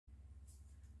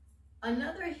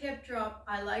Another hip drop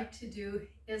I like to do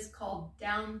is called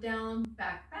down, down,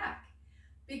 back, back,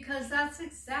 because that's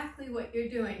exactly what you're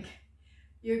doing.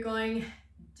 You're going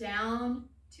down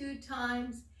 2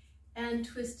 times and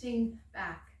twisting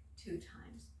back 2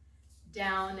 times.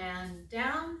 Down and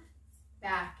down,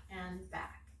 back and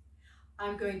back.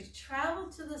 I'm going to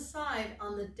travel to the side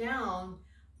on the down,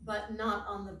 but not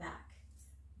on the back.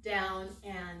 Down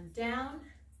and down,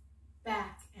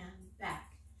 back and back.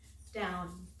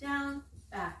 Down, down,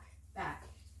 back, back.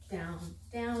 Down,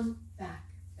 down, back,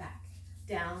 back.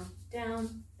 Down,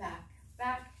 down, back,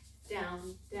 back.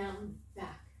 Down, down,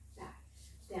 back, back.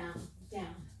 Down,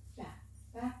 down, back,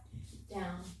 back.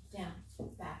 Down, down,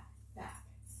 back, back.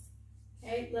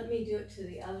 Okay, let me do it to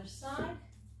the other side.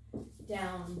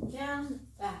 Down, down,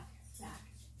 back, back.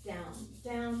 Down,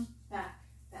 down, back,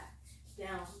 back.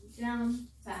 Down, down,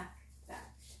 back,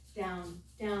 back. Down,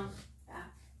 down,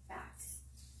 back, back.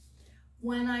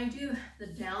 When I do the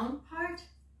down part,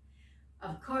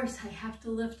 of course I have to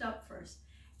lift up first.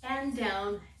 And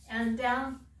down,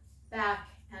 back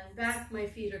and back. My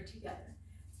feet are together.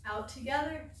 Out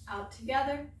together,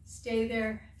 stay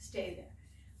there, stay there.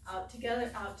 Out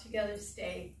together,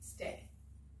 stay, stay.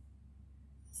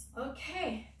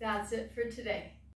 Okay, that's it for today.